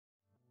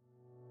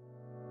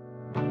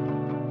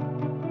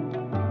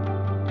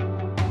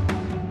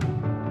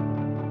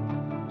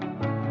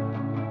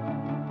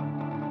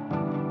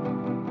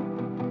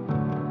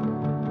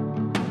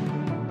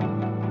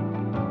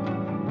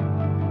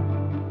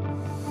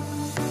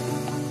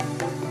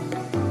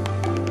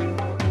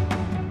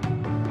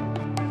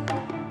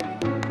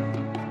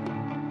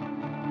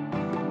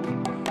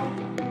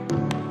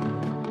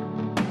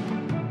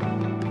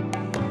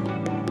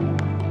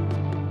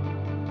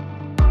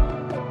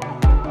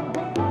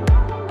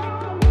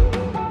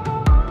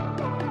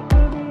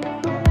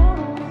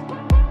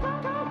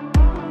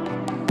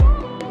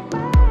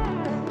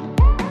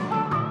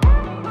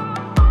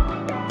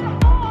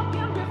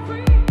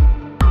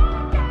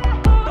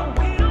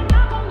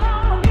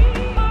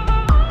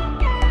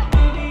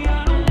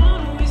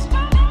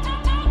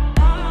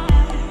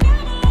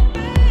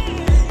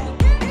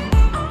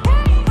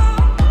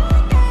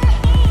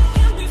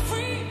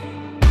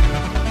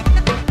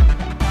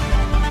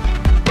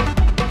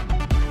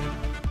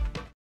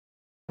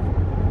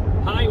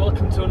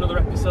to another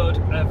episode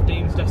of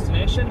Dean's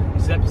Destination.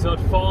 This is episode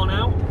 4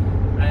 now,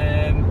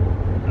 and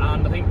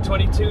I think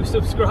 22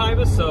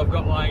 subscribers, so I've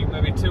got like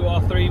maybe 2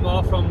 or 3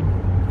 more from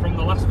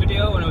the last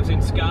video when I was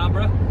in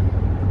Scarborough.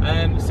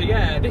 So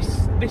yeah,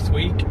 this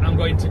week I'm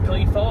going to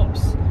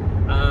Cleethorpes,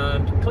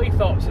 and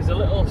Cleethorpes is a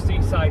little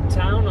seaside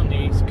town on the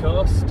east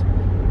coast,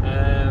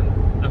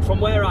 and from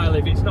where I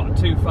live it's not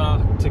too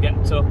far to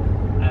get to,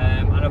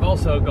 and I've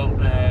also got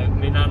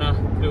my nana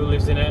who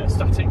lives in a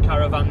static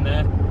caravan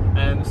there,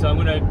 so I'm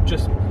going to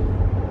just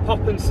pop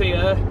and see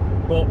her,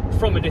 but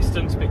from a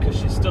distance because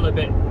she's still a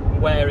bit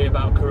wary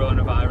about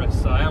coronavirus,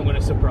 so I am going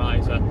to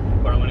surprise her,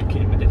 but I'm going to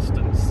keep my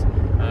distance.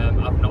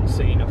 I've not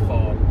seen her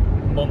for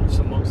months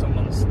and months and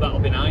months, so that'll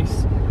be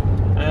nice.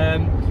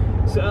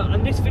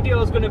 And this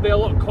video is going to be a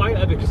lot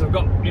quieter because I've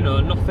got, you know,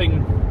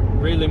 nothing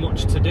really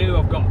much to do.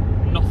 I've got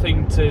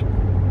nothing to,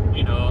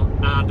 you know,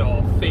 add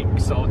or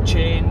fix or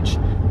change.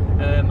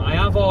 I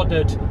have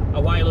ordered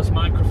a wireless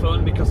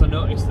microphone because I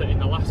noticed that in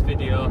the last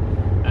video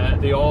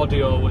the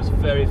audio was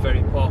very,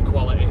 very poor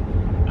quality,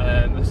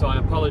 so I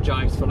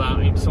apologise for that.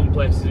 In some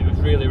places it was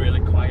really,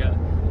 really quiet.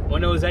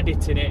 When I was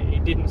editing it,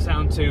 it didn't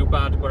sound too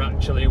bad, but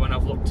actually when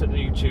I've looked at the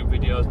YouTube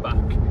videos back,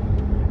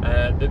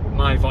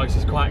 my voice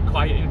is quite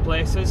quiet in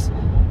places,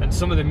 and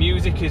some of the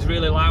music is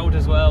really loud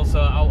as well, so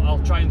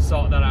I'll try and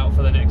sort that out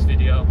for the next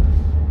video,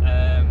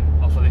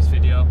 or for this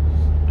video.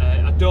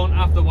 I don't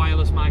have the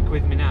wireless mic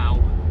with me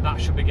now. That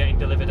should be getting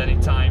delivered any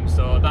time,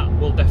 so that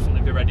will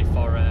definitely be ready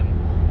for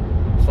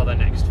the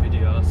next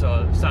video,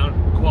 so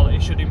sound quality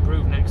should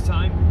improve next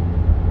time.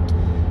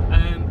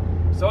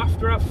 So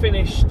after I've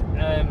finished,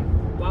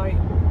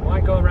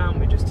 why go around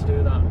me just to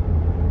do that?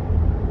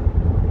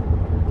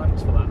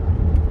 Thanks for that.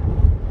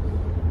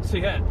 So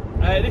yeah,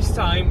 this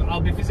time I'll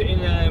be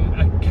visiting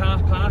a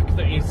car park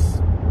that is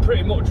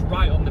pretty much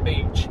right on the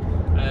beach,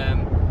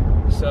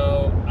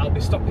 so I'll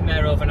be stopping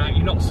there overnight.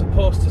 You're not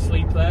supposed to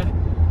sleep there,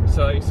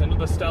 so it's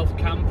another stealth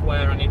camp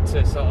where I need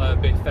to sort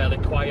of be fairly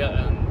quiet,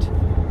 and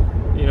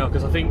you know,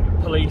 because I think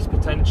police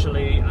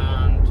potentially,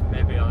 and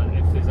maybe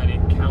if there's any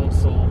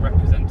council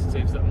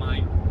representatives that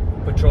might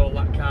patrol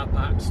that car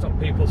park to stop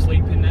people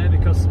sleeping there,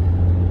 because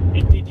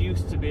it did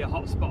used to be a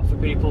hot spot for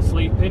people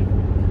sleeping.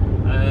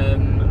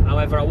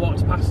 However, I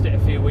walked past it a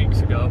few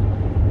weeks ago,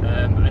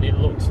 and it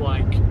looks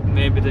like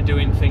maybe they're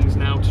doing things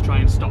now to try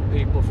and stop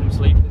people from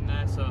sleeping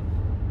there. So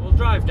we'll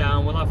drive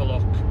down, we'll have a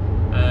look,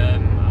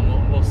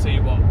 and we'll see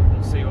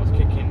what's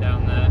kicking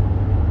down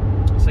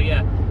there. So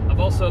yeah, I've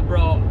also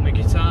brought my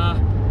guitar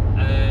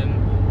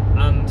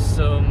and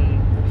some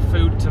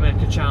food to make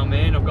a chow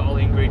mein. I've got all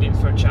the ingredients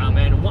for a chow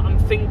mein, and what I'm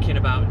thinking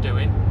about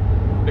doing,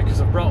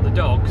 because I've brought the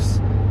dogs,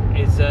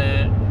 is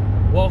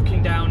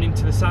walking down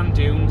into the sand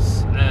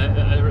dunes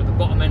at the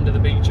bottom end of the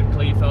beach at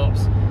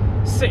Cleethorpes,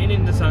 sitting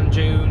in the sand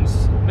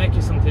dunes,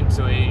 making something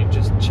to eat,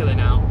 just chilling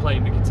out,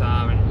 playing the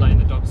guitar and letting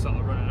the dogs sort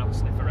of run and have a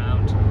sniff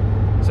around.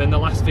 So in the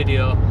last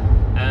video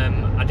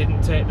I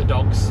didn't take the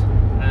dogs,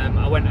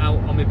 I went out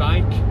on my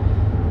bike,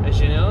 as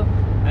you know,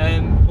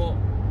 but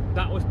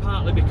that was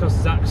partly because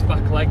Zack's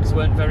back legs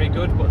weren't very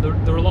good, but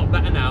they're a lot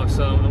better now,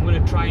 so I'm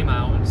going to try him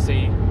out and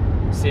see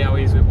how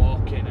he's with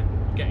walking,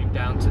 and get him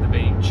down to the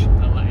beach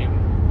and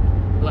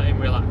let him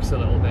relax a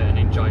little bit and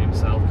enjoy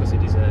himself, because he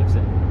deserves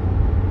it.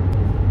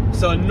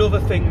 So another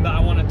thing that I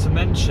wanted to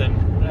mention,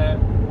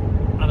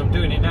 and I'm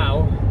doing it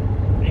now,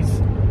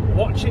 is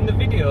watching the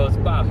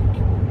videos back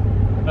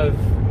of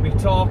me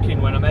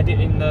talking when I'm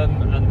editing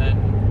them, and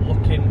then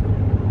looking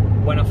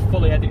when I've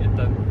fully edited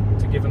them,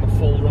 to give them a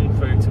full run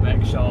through to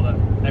make sure that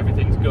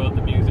everything's good,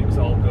 the music's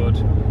all good,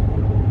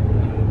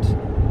 and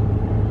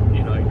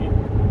you know,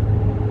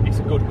 it's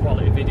a good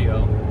quality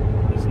video.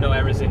 There's no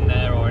errors in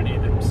there, or any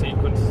of the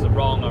sequences are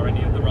wrong, or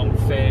any of the wrong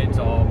fades,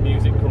 or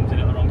music comes in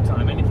at the wrong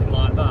time, anything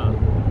like that.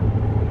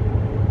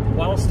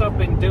 Whilst I've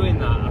been doing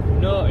that, I've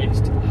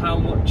noticed how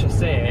much I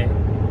say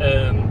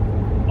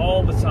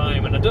all the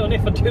time, and I don't know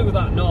if I do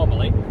that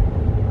normally,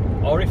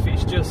 or if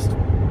it's just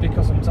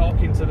because I'm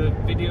talking to the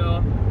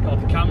video or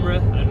the camera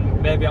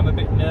and maybe I'm a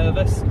bit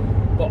nervous,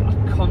 but I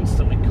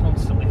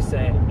constantly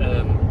say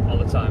all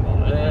the time,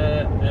 or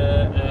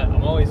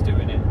I'm always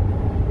doing it.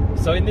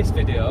 So in this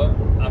video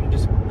I'm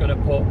just going to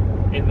put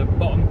in the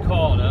bottom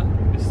corner,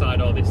 this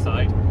side or this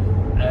side,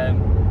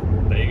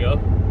 there you go,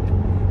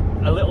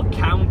 a little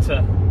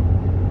counter,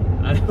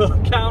 and it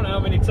will count how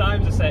many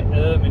times I say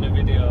in a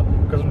video,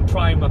 because I'm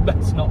trying my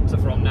best not to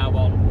from now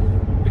on,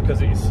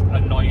 because it's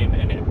annoying,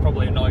 and it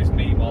probably annoys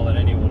me more than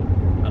anyone,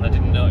 and I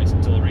didn't notice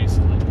until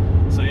recently.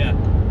 So yeah,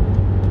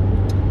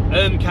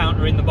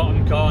 counter in the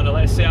bottom corner.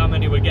 Let's see how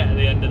many we get at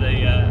the end of the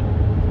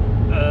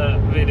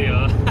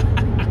video.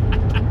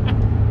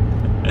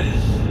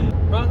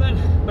 Right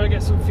then, better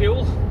get some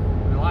fuel.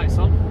 The lights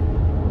on.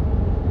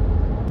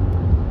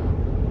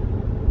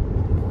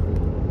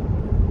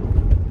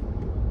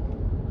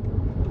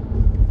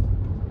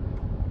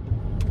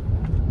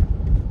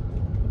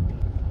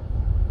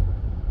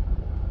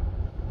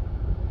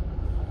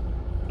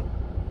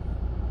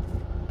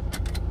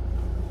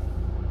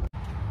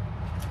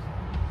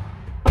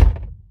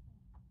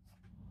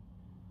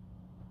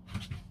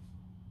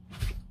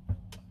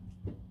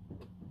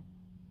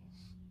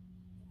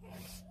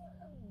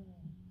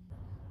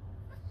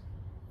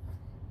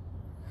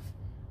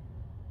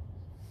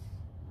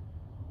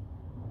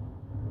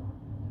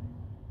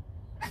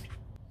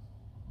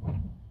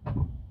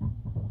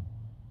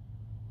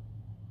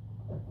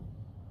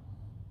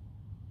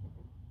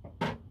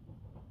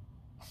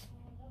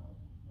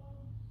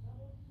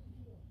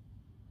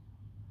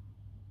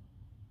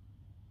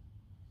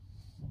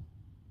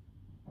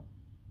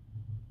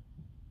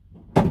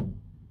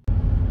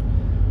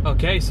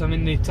 Okay, so I'm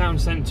in the town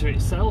centre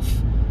itself,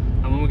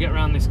 and when we get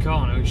around this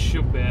corner we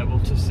should be able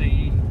to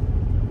see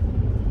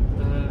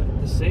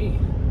the sea.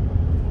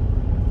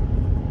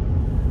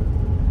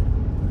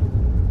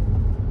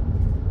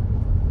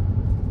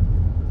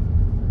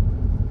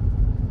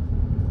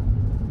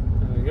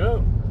 There we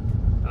go.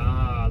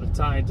 Ah, the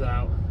tide's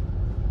out.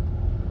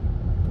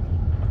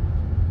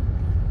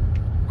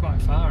 Quite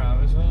far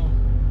out as well.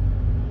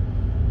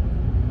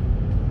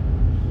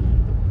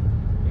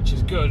 Which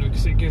is good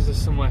because it gives us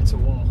somewhere to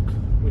walk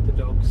with the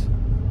dogs.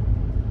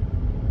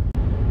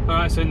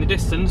 Alright, so in the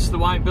distance, the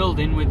white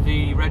building with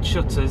the red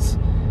shutters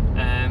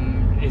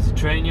is a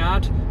train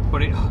yard,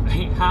 but it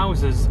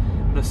houses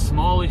the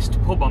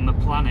smallest pub on the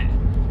planet.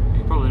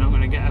 You're probably not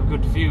going to get a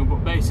good view,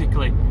 but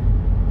basically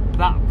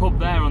that pub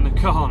there on the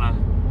corner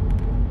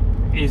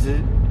is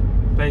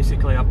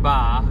basically a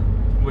bar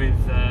with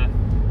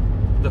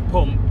the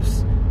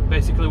pumps.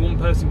 Basically one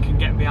person can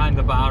get behind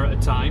the bar at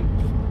a time,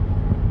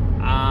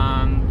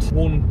 and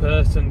one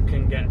person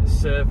can get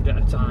served at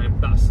a time.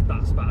 That's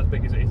about as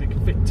big as it is. It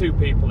can fit 2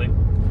 people in.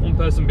 One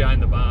person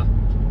behind the bar,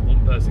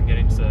 one person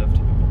getting served.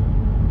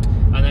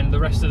 And then the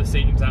rest of the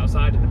seating's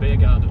outside in the beer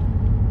garden.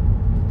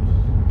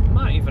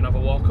 Might even have a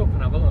walk up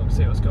and have a look,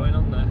 see what's going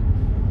on there.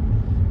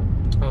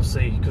 We'll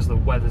see, because the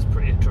weather's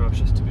pretty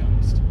atrocious, to be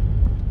honest.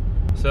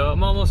 So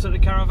I'm almost at the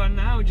caravan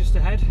now, just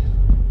ahead.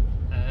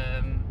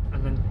 And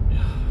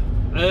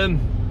then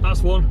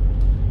that's one,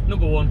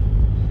 number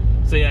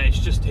 1. So yeah, it's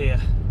just here.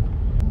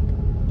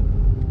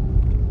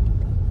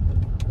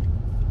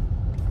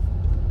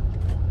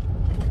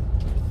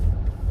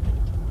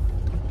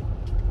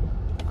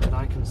 And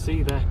I can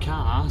see their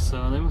car,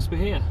 so they must be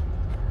here.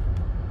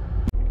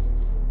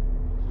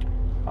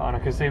 Oh, and I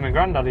can see my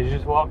granddad, he's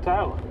just walked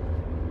out.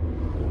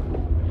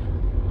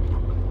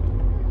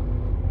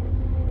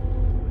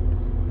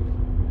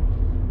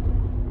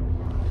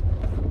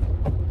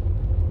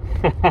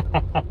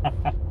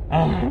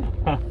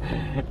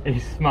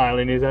 He's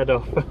smiling his head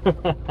off.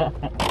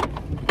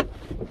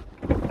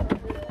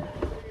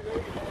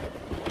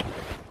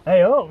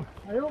 Hey up!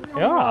 You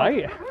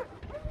alright?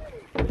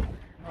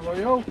 How are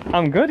you?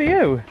 I'm good, are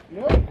you?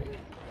 Yeah.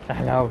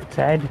 Hello,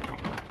 Ted.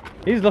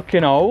 He's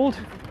looking old.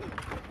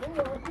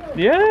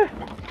 Yeah?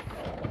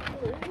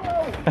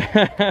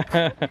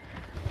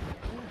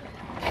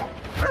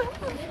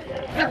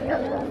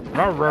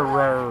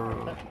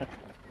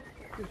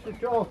 It's a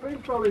tall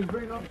thing, probably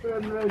been up there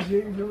in the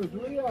regimes as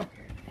we are.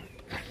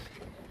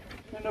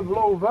 In a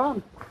blue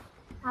van.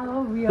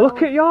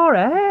 Look at your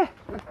hair!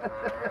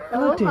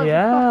 Bloody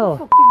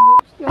hell!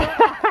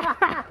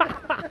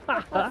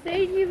 I've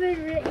seen you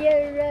in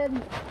your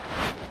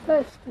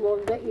first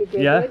one that you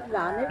did with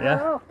van. It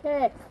was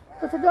okay.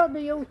 But I don't do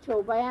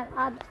YouTube, I hadn't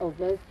had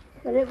others.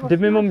 But it was Did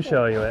my mum smashing.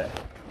 show you it?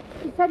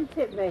 She sent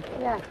it me,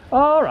 yeah.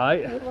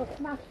 Alright. It was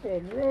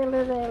smashing, really,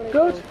 really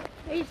Good. good.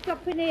 Are you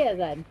stopping here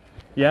then?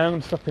 Yeah, I'm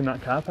going to stop in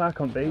that car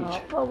park on beach.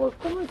 Oh, well, we'll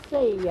come and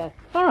see you.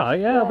 Alright,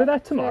 yeah, I'll be there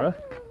tomorrow.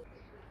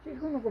 She's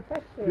going to go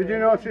fishing. Did you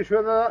notice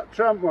whether that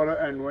tramp was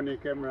at end when he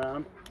came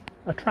round?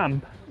 A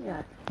tramp?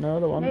 Yeah. No,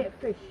 the one. Need a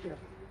fisher.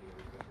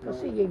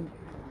 Because he ain't.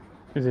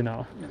 Is he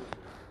not? No.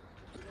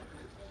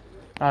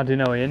 How do you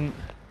know he ain't?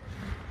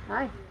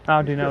 Aye.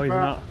 How do you know he's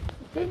not?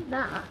 It ain't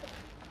that.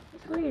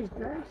 It's where he's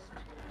dressed.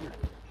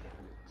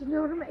 Do you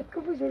know what I mean? He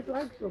covers his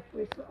legs up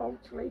with his old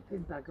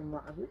sleeping bag and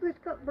what have you. But he's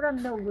got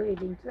brand new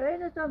leading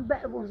trainers on,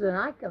 better ones than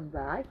I can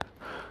buy.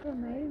 I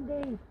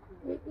mean,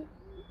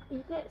 he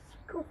gets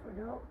covered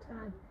all the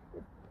time.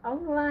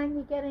 Online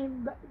you get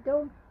him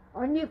done.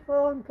 On your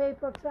phone,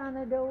 people trying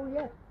to do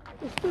you.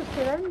 It's just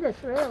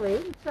horrendous, really,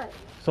 isn't it?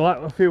 So like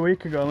a few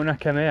weeks ago when I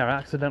came here,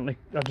 I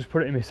just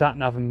put it in my sat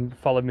nav and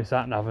followed my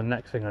sat nav, and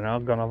next thing I know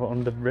I've gone over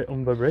under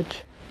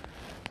Bridge.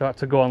 So I had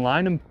to go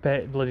online and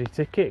pay the bloody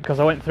ticket because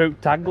I went through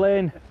Tag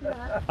Lane.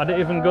 I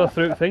didn't even go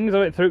through things, I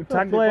went through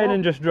Tag Lane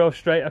and just drove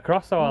straight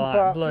across. So I was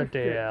like,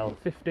 bloody hell,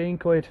 15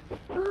 quid.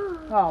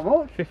 How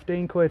much?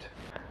 15 quid.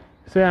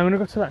 So yeah, I'm going to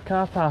go to that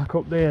car park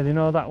up there, you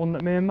know, that one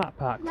that me and Matt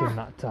parked in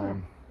that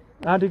time.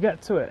 How do you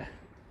get to it?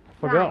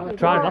 Forgot, I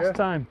tried last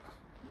time.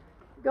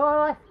 Go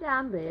left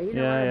down there, you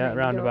know what I mean? Yeah,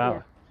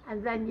 roundabout.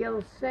 And then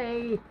you'll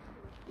see,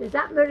 there's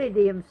that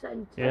Meridian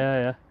Centre.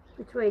 Yeah.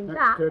 Between Next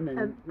that turning,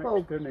 and next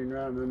pub. turning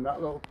round in that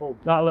little pub.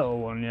 That little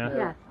one, yeah.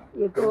 Yeah,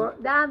 you go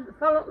down,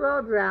 follow the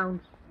road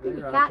round, but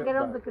you can't get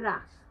on the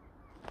grass.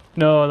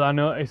 No, I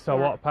noticed, I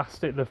walked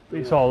past it,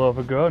 it's all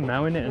overgrown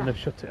now, isn't it? And they've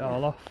shut it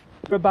all off.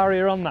 Is there a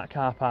barrier on that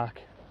car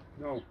park?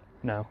 No.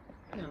 No.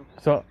 No.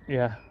 So,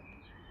 yeah.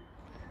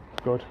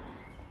 Good.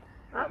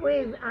 I've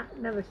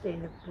never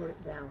seen them put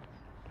it down.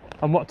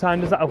 And what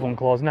time does that other one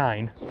close?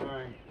 9? 9, yeah.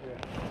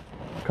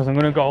 Because I'm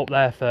going to go up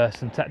there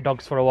first and take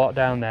dogs for a walk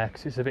down there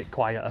because it's a bit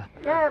quieter.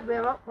 Yeah, it'll be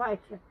a lot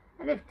quieter.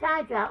 And if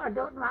tide's out, I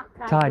don't know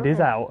how Tide is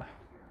out.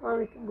 Well,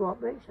 we can go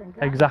up beach and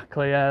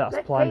Exactly, yeah, that's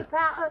the but plan. keep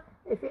out of,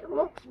 if it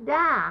looks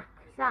dark,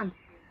 sand,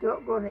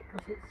 don't go in it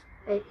because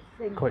it's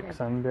sinking.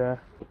 Quicksand, yeah.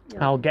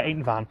 Yeah. I'll get in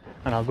the van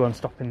and I'll go and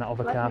stop in that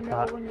other Let car me know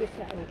park. when you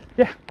settle.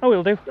 Yeah, I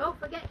will do. Don't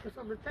forget because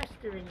I'll be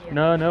pestering you.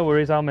 No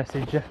worries, I'll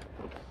message you.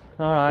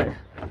 All right.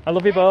 I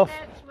love you both.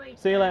 Sweet.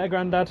 See you later,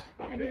 Grandad.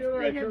 And it's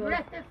been a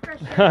breath of fresh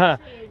air.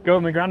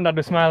 Go, my Grandad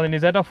was smiling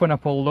his head off when I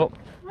pulled up.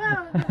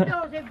 Well, the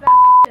nosy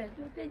bastard.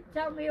 You didn't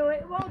tell me who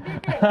it was,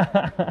 did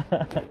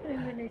it?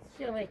 Even his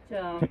silly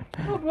talk.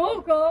 Oh,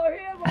 look out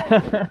here,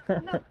 man.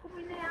 I'm not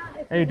coming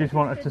out. You just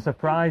wanted to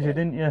surprise you,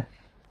 didn't you?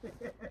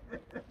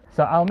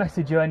 So I'll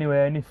message you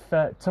anyway, and if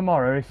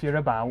tomorrow, if you're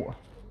about.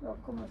 Well,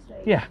 come and see.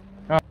 Yeah.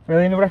 Right.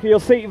 Really, I reckon you'll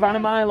see Van a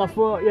mile off,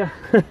 won't you?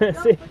 Don't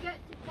forget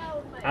to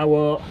tell me. I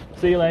won't.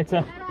 See you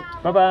later.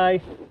 Bye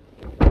bye.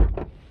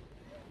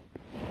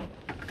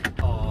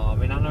 Oh,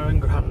 my Nana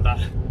and Grandad.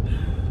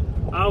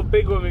 How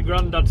big were my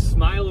Grandad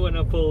smile when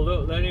I pulled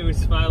up? Then he was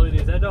smiling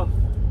his head off.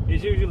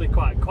 He's usually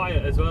quite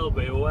quiet as well,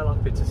 but he was well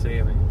happy to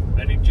see me.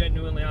 And he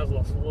genuinely has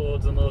lost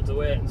loads and loads of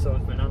weight, and so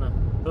has my Nana.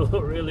 They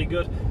look really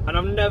good. And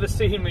I've never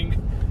seen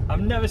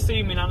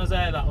my Nana's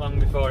hair that long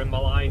before in my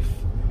life.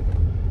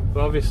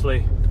 But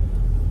obviously,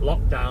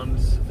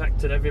 lockdowns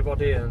affected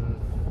everybody, and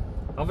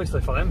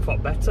obviously for them,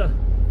 fought better.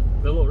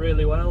 They look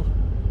really well.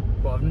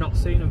 But I've not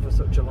seen them for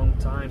such a long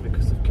time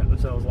because they've kept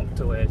themselves locked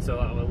away, so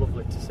that was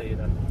lovely to see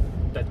them.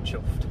 Dead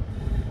chuffed.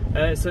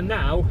 So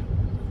now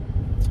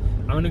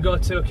I'm going to go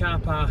to a car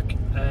park.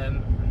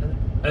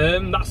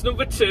 That's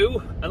number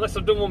 2, unless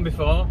I've done one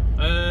before.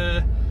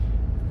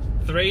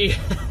 3.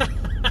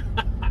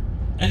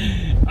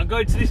 I'm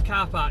going to this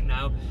car park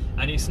now,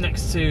 and it's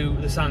next to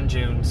the sand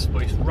dunes,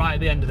 but it's right at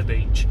the end of the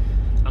beach.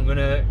 I'm going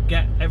to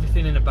get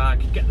everything in a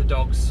bag, get the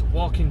dogs,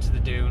 walk into the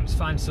dunes,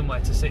 find somewhere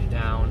to sit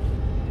down.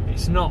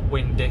 It's not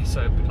windy,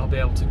 so I'll be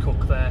able to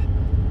cook there.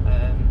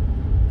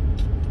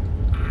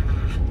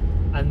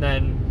 And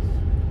then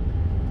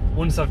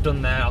once I've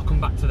done there, I'll come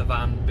back to the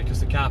van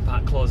because the car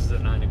park closes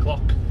at 9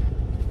 o'clock.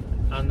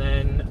 And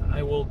then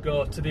I will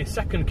go to the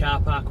second car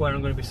park where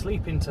I'm going to be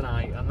sleeping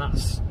tonight, and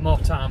that's more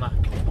tarmac.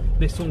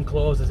 This one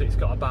closes, it's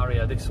got a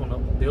barrier. This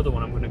one, the other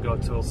one I'm going to go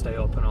to, will stay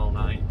open all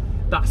night.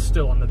 That's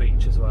still on the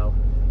beach as well.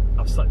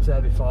 I've slept there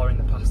before in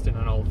the past in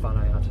an old van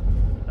I had,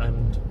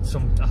 and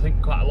I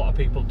think quite a lot of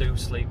people do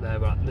sleep there,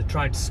 but they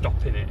tried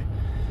stopping it.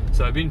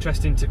 So it'd be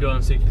interesting to go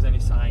and see if there's any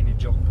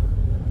signage up,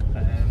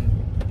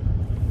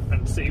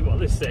 and see what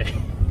they say.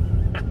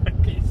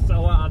 It's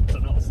so hard to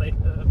not say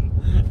them.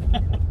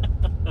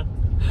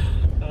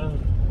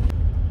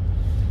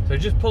 So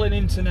just pulling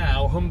into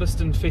now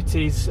Humberston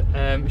Fitty's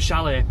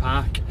chalet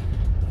park,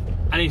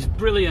 and it's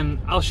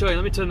brilliant. I'll show you,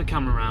 let me turn the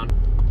camera around.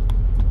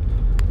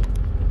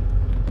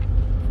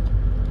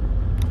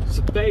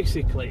 So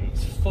basically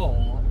it's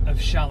full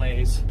of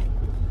chalets,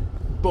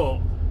 but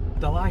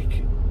they're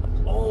like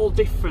all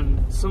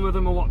different. Some of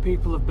them are what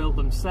people have built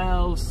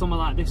themselves, some are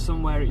like this,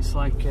 somewhere it's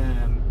like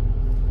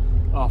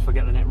oh, I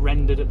forget the name,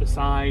 rendered at the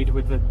side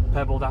with the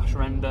pebble dash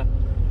render.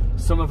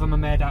 Some of them are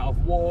made out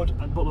of wood,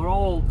 but they're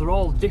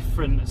all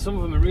different. Some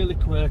of them are really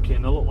quirky,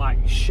 and they look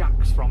like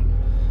shacks from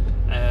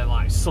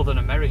like Southern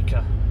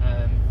America.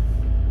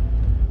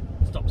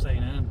 Stop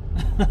saying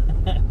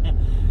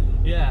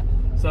yeah.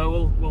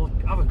 So we'll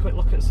have a quick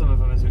look at some of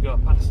them as we go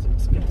past and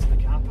get to the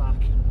car park.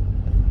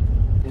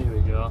 Here we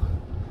go.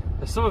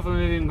 Some of them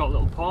have even got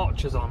little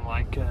porches on,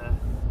 like an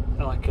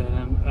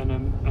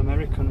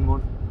American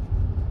one.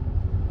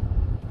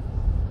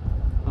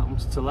 That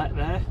one's to let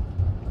there.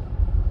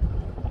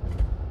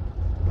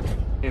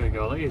 Here we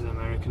go, here's an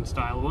American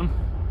style one.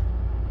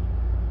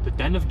 The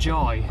Den of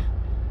Joy.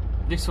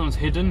 This one's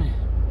hidden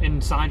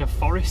inside a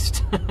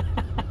forest.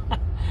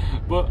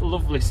 But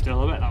lovely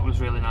still, I bet that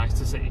was really nice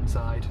to sit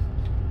inside.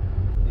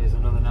 Here's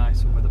another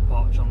nice one with a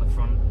porch on the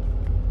front.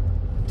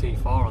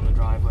 T4 on the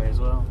driveway as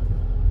well.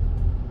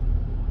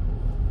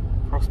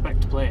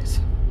 Prospect Place.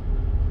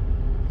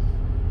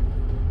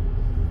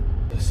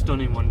 A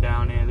stunning one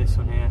down here, this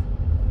one here.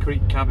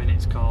 Creek Cabin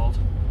it's called.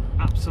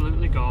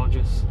 Absolutely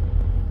gorgeous.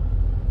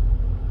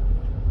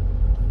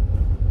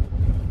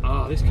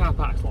 Oh, this car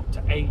park's locked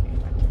at 8.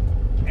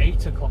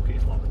 8 o'clock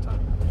it's locked at.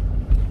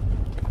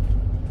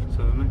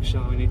 So we'll make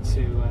sure we need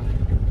to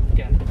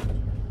get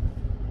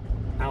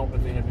out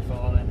of here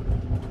before then.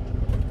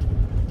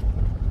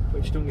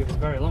 Which don't give us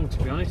very long,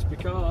 to be honest,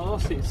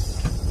 because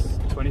it's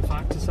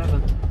 25 to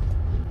 7.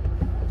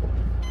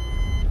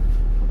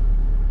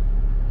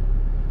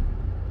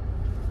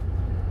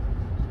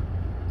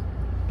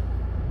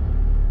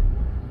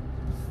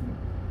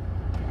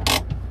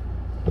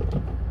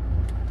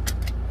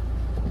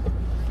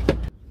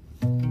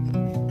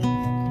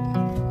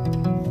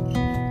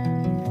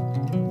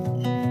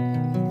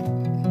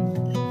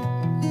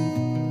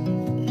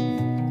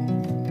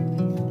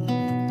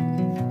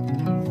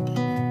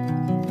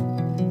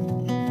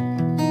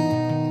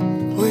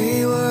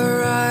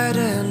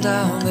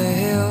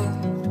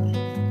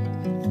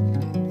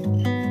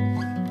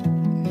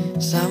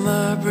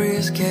 Summer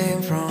breeze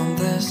came from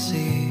the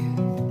sea.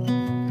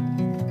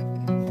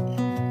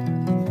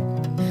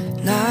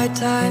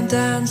 Nighttime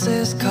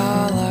dances,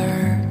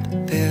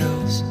 colored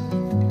pills.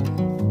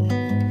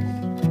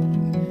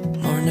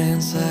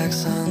 Morning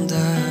sex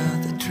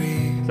under the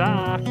tree.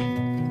 Zack,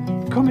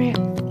 come here.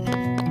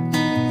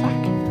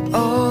 Zack.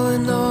 All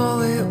in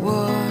all, it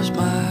was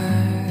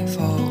my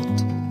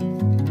fault.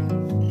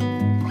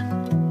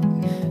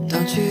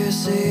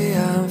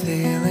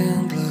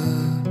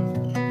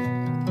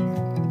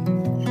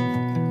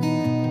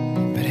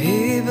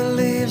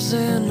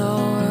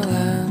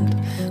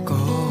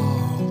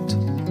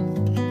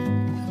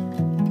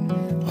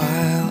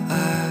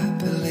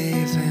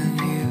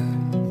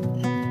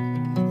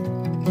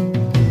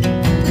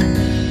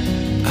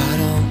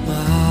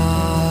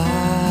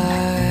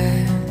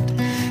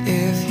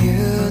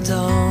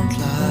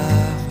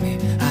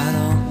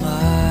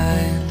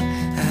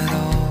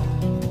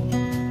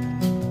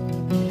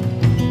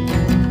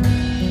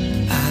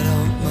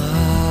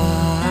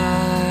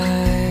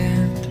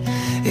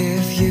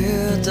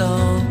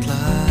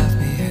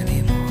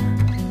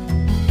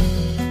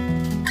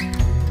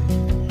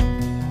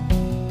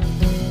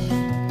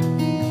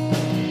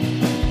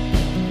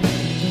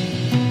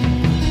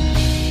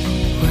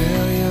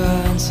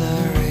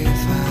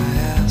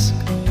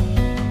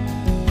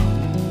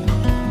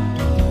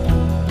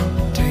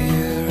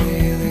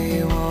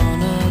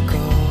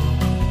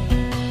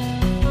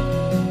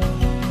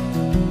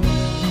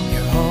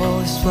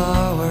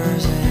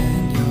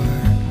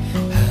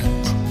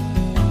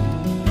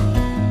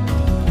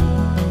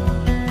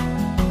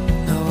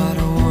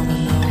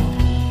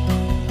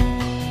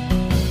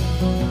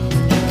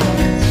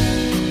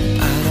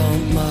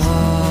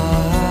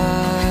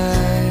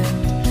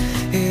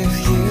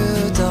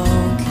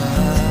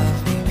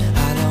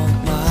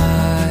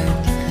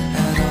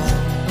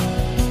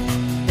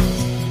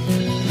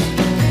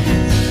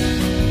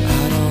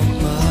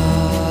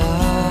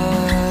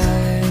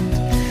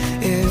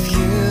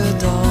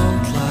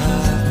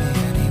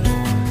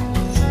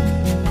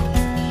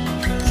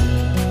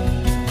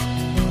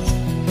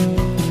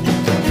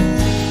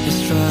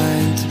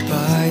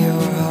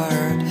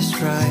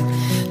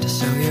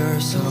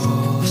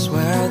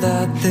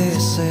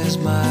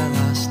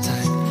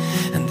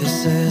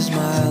 is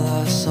my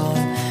last song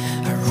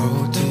I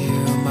wrote to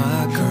you,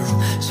 my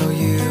girl. So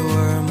you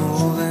were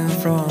moving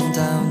from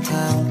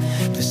downtown.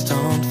 Please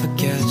don't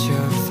forget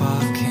your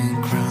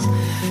fucking crown.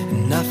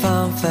 And I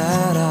found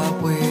fed up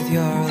with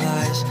your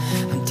lies.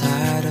 I'm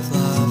tired of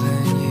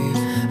loving you.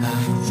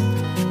 I'm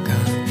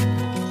gone.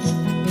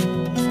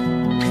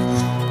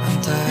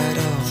 I'm tired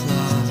of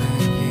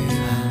loving you.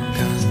 I'm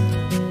gone.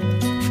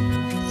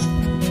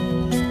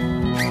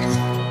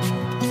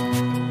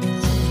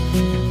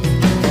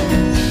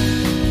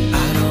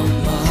 I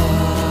don't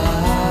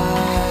mind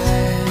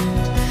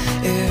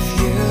if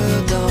you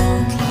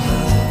don't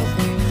love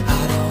me. I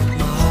don't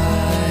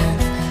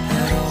mind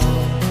at all.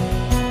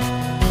 I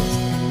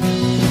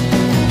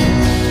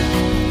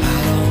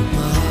don't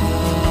mind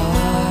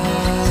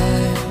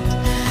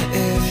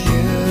if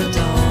you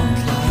don't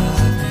love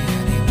me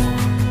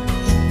anymore.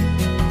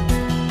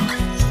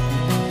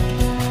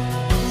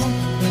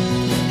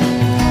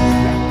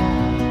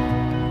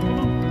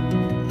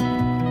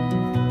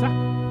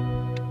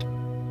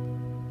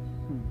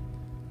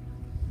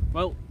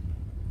 Well,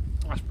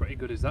 that's pretty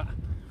good, is that?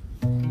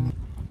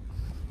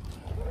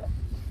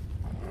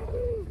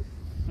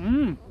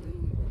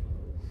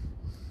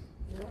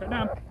 Get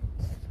down.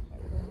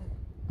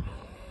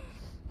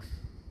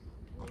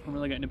 Don't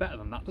really get any better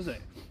than that, does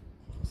it?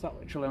 It's that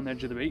literally on the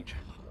edge of the beach,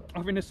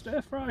 having a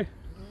stir fry.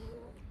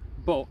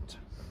 But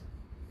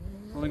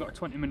I've only got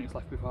 20 minutes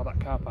left before that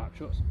car park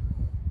shuts.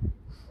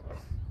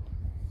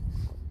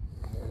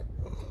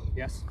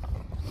 Yes.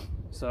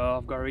 So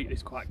I've got to eat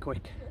this quite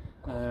quick.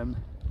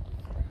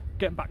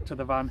 Get back to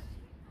the van,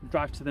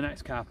 drive to the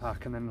next car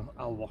park, and then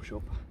I'll wash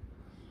up.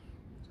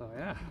 So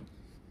yeah.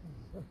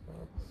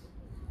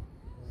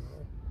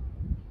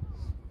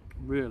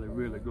 Really,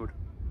 really good.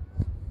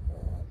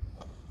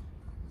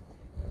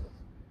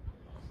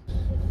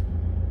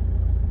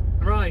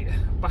 Right,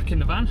 back in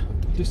the van,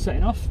 just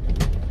setting off.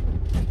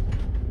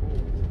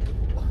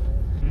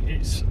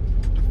 It's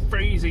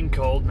freezing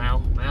cold now,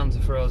 my hands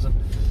are frozen.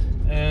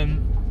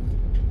 And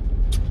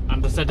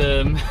I said,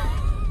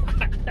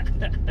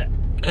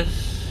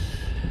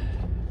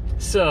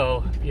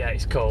 so yeah,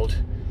 it's cold.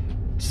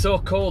 So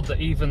cold that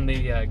even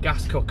the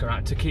gas cooker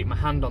had to keep my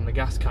hand on the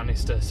gas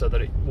canister so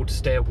that it would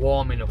stay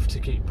warm enough to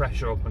keep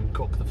pressure up and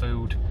cook the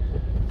food.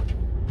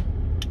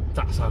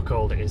 That's how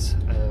cold it is.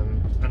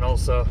 And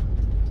also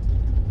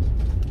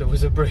there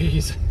was a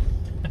breeze.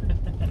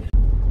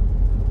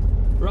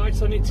 Right,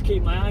 so I need to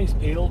keep my eyes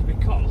peeled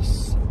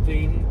because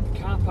the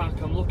car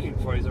park I'm looking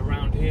for is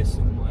around here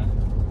somewhere.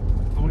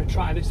 I'm going to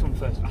try this one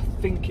first. I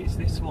think it's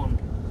this one,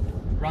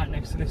 right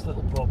next to this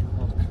little pub.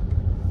 Look.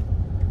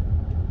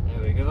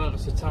 There we go,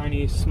 that's the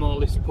tiniest,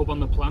 smallest pub on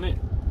the planet.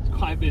 It's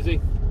quite busy.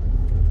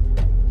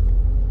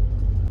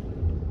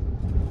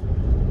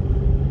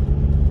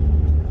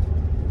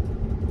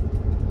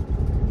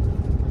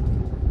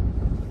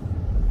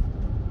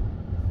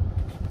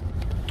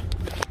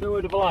 No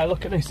word of a lie,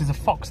 look at this, there's a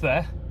fox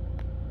there.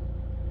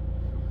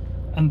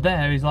 And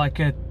there is like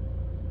a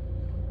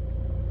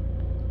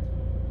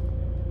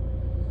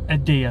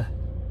deer.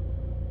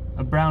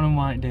 A brown and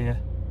white deer.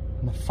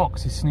 And the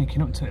fox is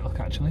sneaking up to it, look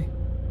actually.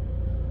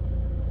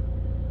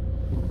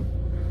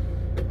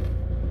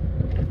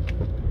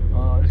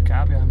 Oh, there's a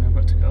car behind me, I've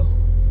got to go.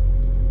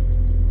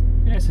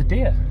 Yeah, it's a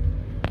deer.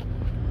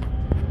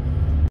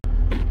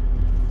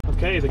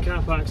 Okay, the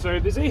car park's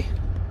very busy.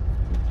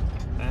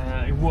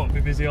 It won't be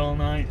busy all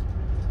night.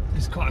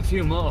 There's quite a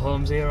few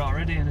motorhomes here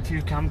already and a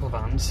few camper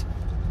vans.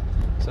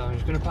 So I'm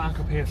just going to park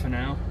up here for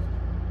now.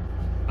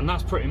 And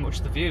that's pretty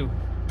much the view.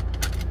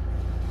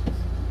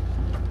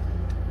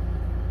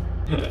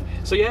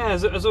 So yeah,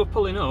 as I was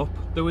pulling up,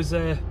 there was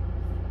a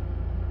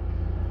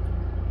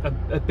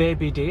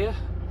baby deer,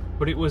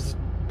 but it was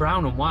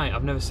brown and white.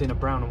 I've never seen a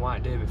brown and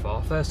white deer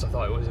before. First I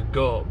thought it was a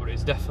goat, but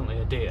it's definitely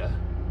a deer.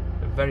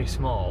 Very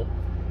small.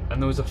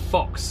 And there was a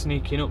fox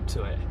sneaking up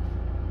to it.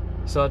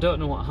 So I don't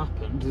know what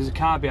happened. There's a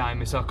car behind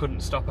me, so I couldn't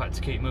stop it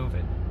to keep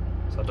moving.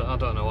 So I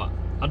don't know what.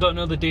 I don't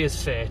know the deer's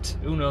fate.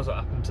 Who knows what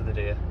happened to the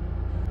deer?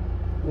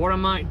 What I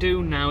might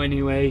do now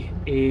anyway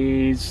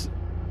is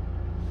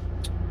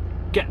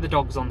get the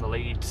dogs on the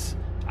leads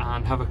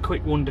and have a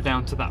quick wander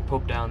down to that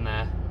pub down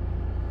there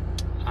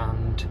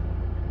and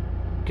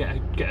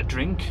get a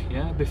drink,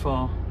 yeah,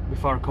 before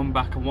I come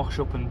back and wash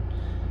up and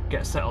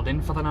get settled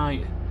in for the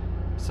night.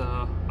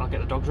 So I'll get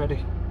the dogs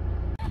ready.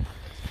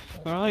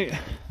 Alright,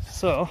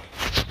 so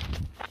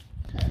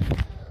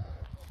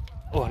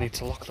I need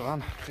to lock the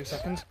van. 2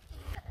 seconds.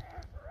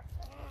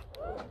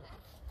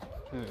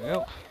 There we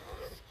go.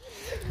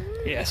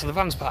 Yeah, so the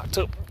van's parked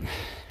up.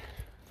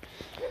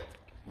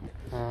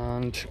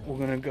 And we're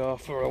going to go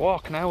for a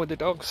walk now with the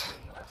dogs.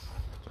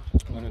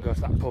 I'm going to go to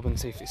that pub and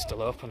see if it's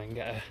still open and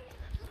get a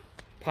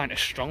pint of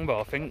Strongbow,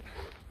 I think.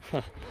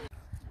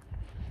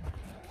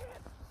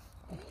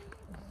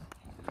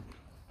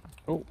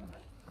 Oh.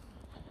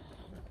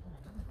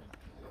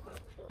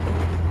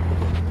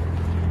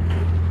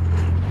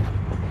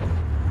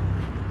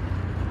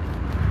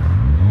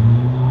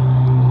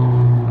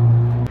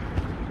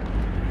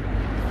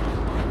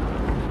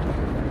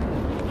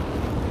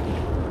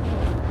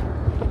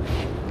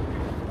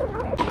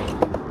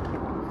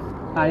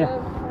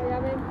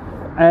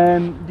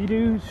 Do you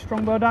do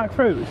Strongbow dark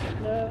fruits?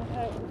 No,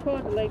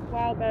 quarterly,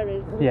 wild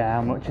berries. Yeah,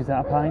 how much is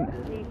that a pint?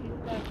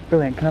 £3.50.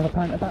 Brilliant, can I have a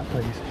pint of that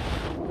please?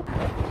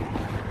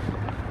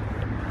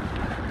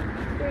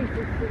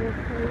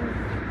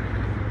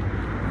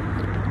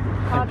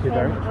 Thank you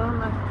very much.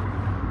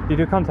 Do you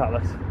do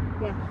contactless?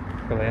 Yeah.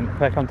 Brilliant,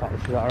 pay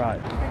contactless, is that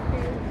alright?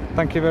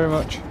 Thank you very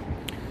much.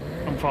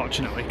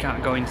 Unfortunately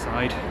can't go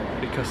inside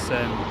because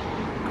of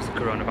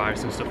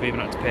coronavirus and stuff. We even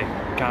had to pay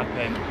card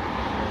payment.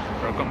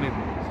 But I've got me,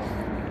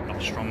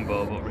 not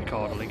Strongbow but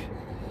recorder league.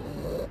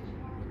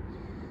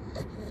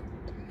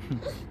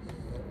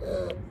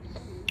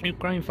 What are you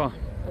crying for?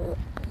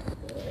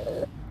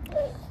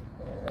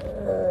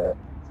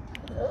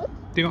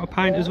 Do you want a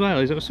pint as well?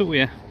 Is that what's up with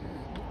you?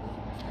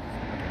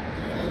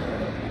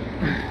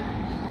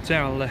 So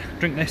I'll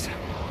drink this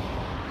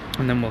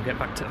and then we'll get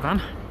back to the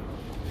van.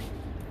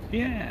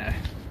 Yeah.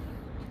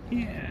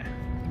 Yeah.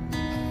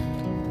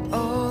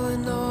 All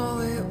in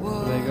all, it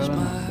was There you go then,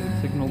 that's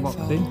the signal box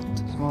in.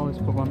 Smallest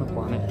pub on the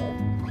planet.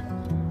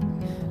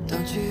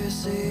 Don't you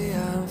see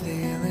I'm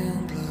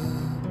feeling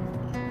blue?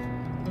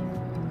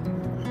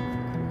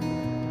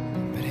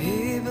 But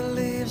he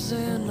believes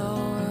in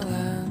oil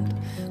and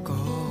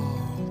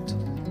gold,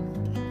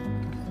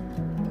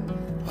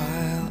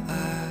 while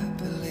I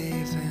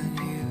believe in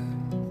you.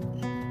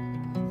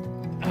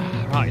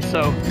 Right,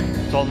 so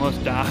it's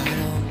almost dark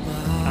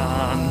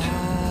and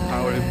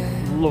our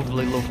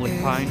lovely, lovely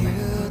pint.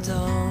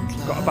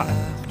 Got about a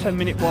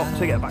 10-minute walk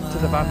to get back to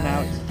the van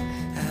now. It's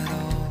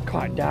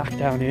quite dark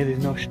down here,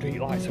 there's no street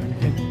lights or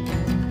anything.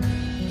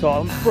 So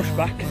I'll rush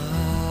back,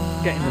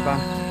 get in the van,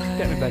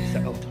 get my bed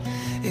set up,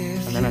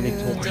 and then I need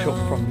to wash up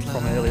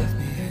from earlier.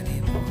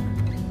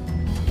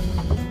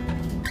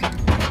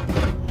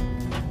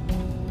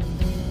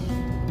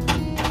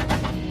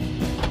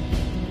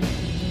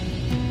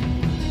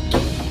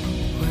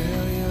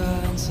 Will you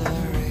answer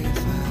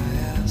if I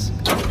ask?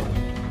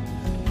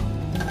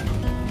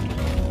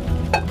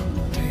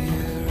 Do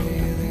you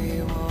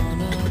really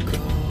wanna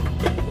go?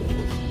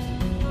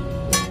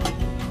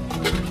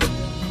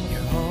 You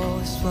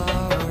hold these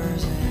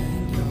flowers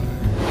in your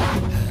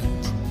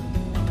hands.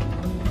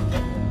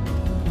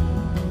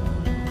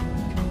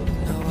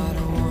 No, I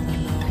don't wanna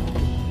know.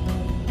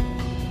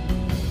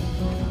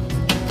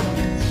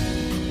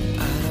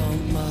 I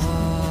don't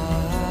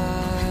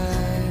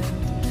mind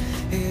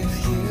if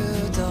you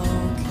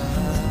don't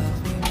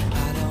love me. I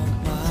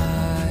don't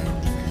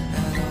mind at all. I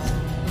don't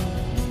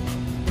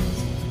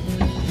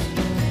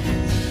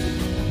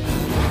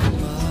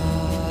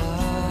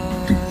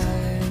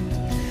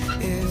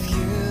mind if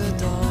you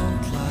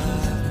don't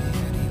love me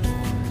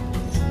anymore.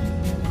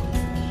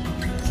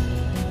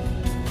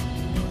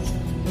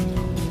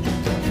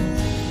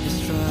 He's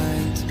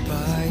trying to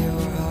buy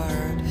your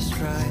heart, he's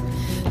trying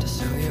to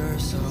sell your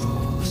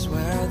soul.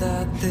 Swear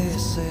that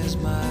this is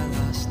my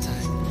last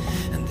time,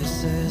 and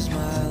this is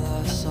my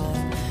last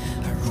song.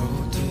 I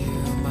wrote to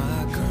you,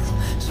 my girl,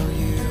 so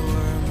you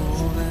were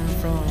moving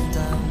from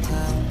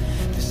downtown.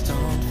 Please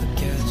don't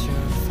forget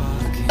your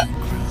fucking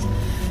crown.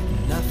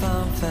 And I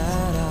found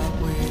fed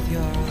up with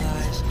your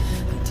lies.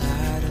 I'm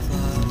tired of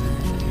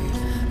loving you.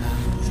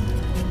 I'm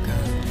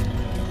gone.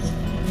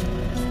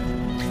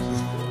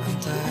 I'm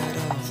tired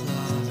of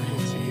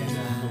loving you.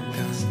 I'm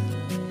gone.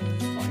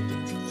 I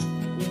don't.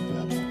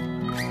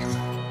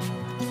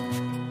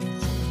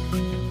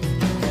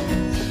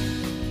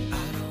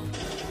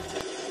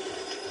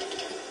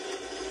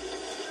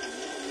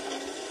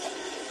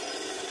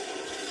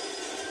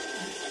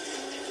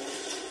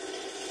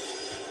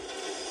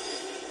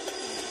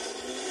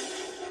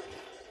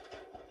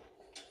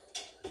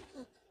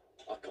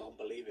 I can't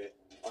believe it.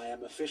 I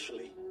am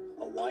officially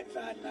a white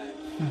van man.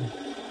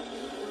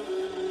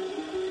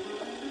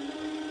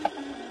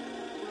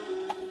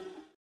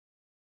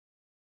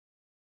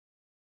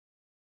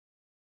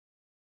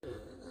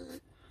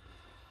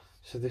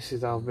 So this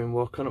is how I've been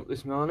woken up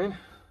this morning.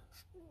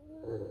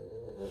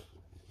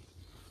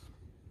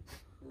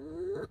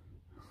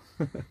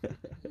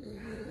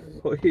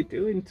 What are you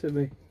doing to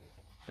me?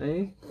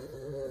 Eh?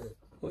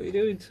 What are you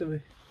doing to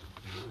me?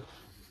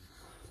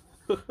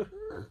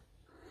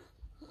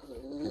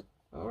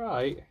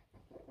 Alright.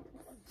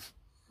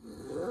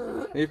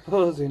 Are you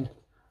posing?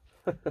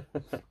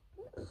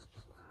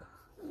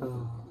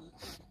 Oh.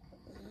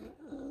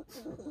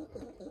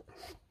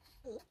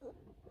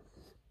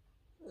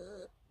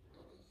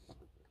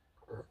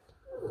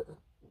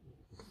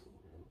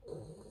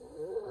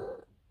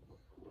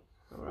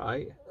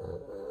 Alright.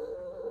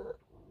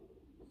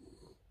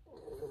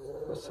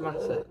 What's the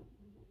matter?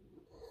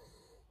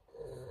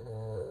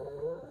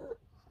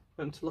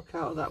 Want to look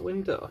out of that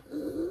window?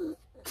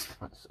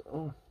 That's,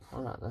 oh,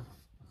 alright then.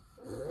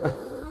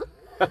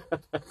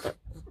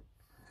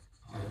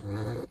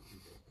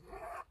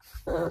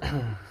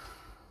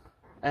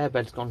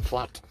 Airbed's gone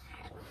flat.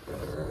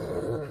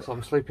 So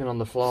I'm sleeping on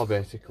the floor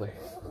basically.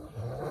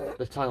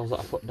 The tiles that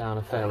I put down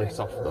are fairly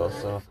soft though,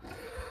 so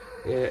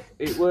yeah,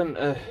 it weren't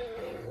a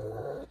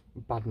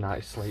bad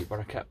night's sleep, but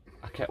I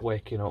kept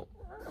waking up.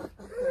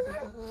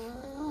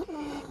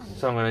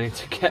 So I'm going to need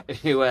to get a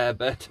new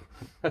airbed.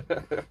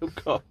 I've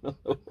got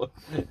another one.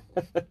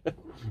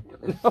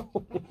 No.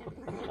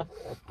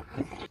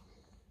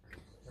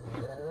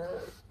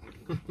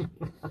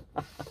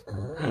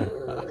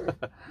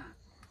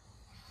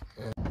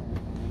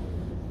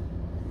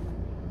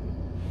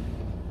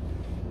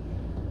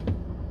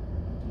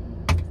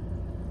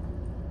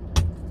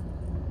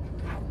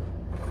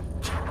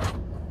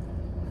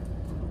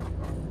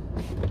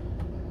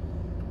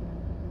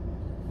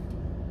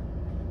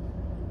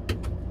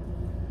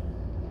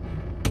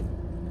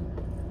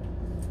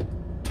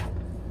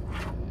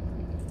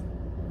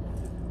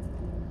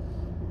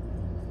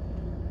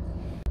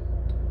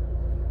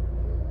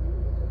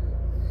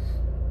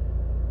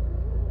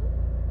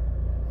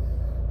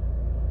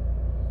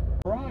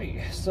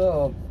 Right,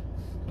 so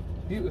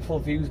beautiful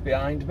views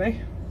behind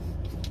me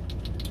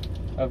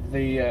of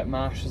the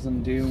marshes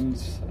and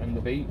dunes and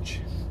the beach,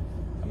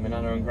 and my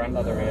nana and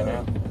granddad are here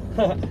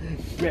now.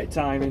 Great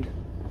timing.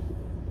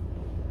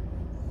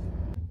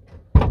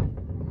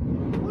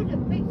 Would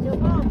have picked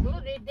up all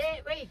bloody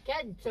day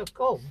weekend to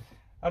come.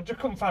 I just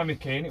couldn't find my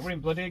key and it were in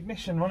bloody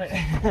ignition, wasn't it?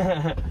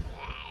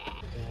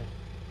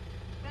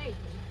 Right,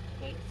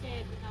 keep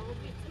safe, I will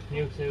be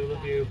You too,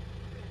 love you.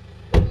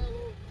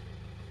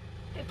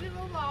 If it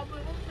were warm, we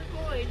wouldn't be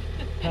going.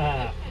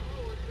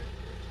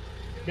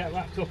 Get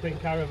wrapped up in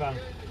caravan.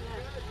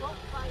 Got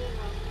fire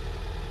on.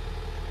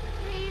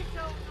 Please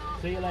don't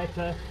know. See you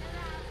later.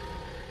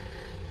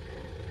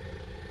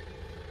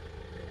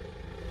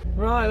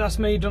 Right, that's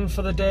me done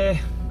for the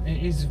day.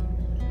 It is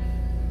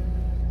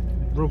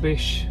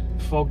rubbish,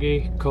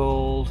 foggy,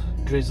 cold,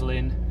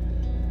 drizzling,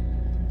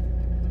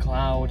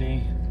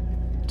 cloudy.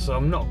 So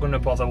I'm not going to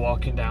bother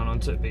walking down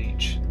onto the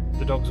beach.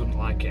 The dogs wouldn't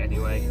like it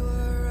anyway.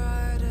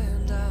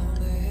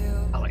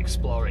 I'll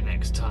explore it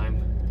next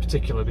time,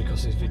 particularly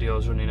because this video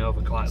is running over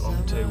quite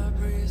long too.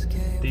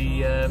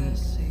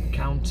 The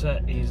counter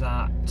is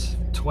at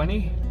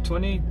 20,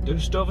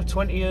 just over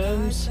 20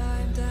 erms.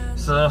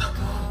 So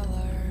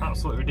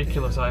absolutely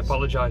ridiculous. I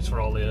apologise for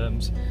all the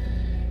erms.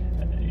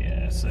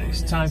 Yeah, so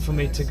it's time for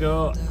me to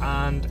go,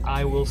 and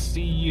I will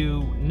see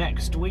you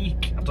next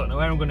week. I don't know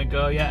where I'm going to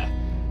go yet,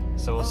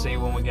 so we'll see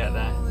when we get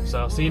there. So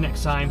I'll see you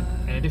next time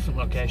in a different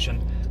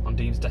location on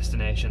Dean's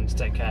Destinations.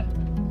 Take care.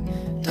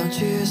 Don't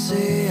you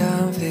see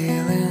I'm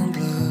feeling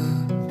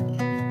blue?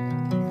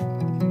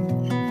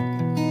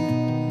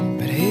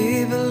 But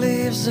he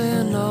believes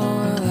in all